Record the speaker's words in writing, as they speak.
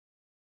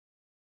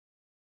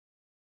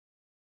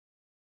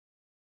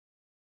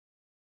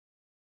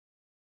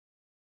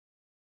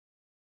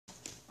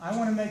I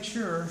want to make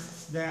sure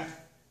that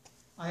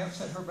I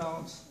upset her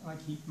balance and I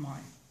keep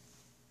mine.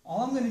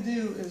 All I'm going to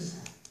do is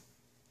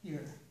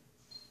here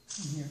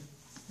and here.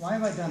 Why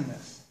have I done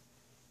this?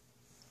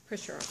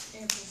 Push her up.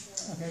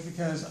 Okay,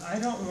 because I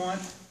don't want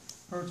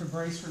her to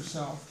brace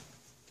herself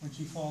when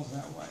she falls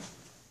that way.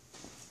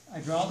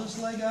 I draw this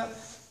leg up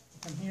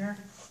from here,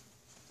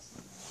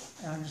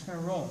 and I'm just going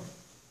to roll.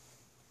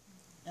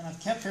 And I've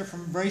kept her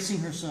from bracing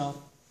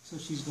herself, so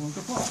she's going to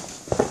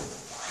fall.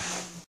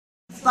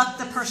 Buck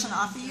the person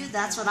off of you,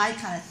 that's what I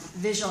kind of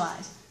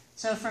visualize.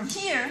 So from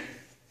here,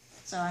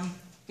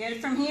 get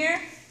it from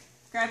here,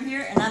 grab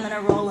here, and I'm going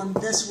to roll them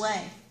this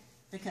way,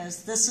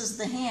 because this is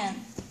the hand,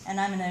 and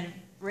I'm going to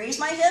raise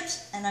my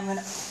hips, and I'm going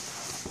to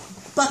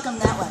buck them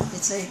that way.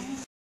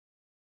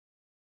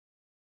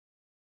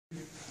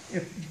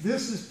 If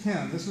this is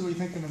pinned, this is what you're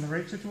thinking in the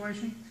rape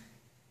situation,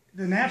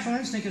 the natural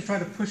instinct is try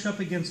to push up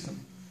against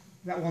them.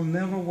 That will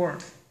never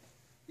work.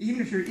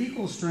 Even if you're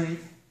equal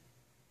strength,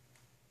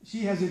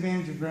 she has the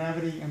advantage of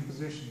gravity and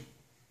position.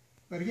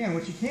 But again,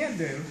 what you can't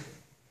do,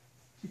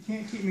 she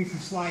can't keep me from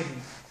sliding.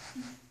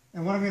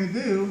 And what I'm going to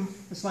do,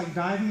 it's like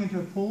diving into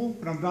a pool,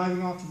 but I'm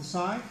diving off to the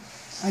side.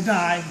 I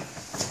dive,